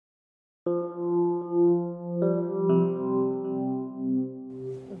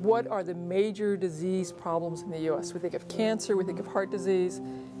what are the major disease problems in the U.S.? We think of cancer, we think of heart disease.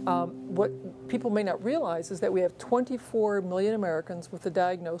 What people may not realize is that we have 24 million Americans with a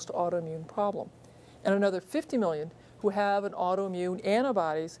diagnosed autoimmune problem, and another 50 million who have an autoimmune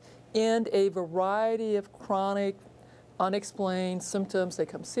antibodies and a variety of chronic, unexplained symptoms. They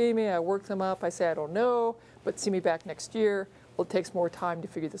come see me, I work them up, I say I don't know, but see me back next year. Well, it takes more time to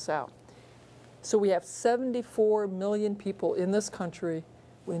figure this out. So we have 74 million people in this country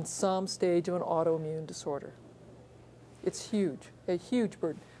in some stage of an autoimmune disorder. It's huge, a huge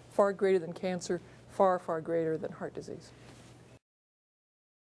burden, far greater than cancer, far, far greater than heart disease.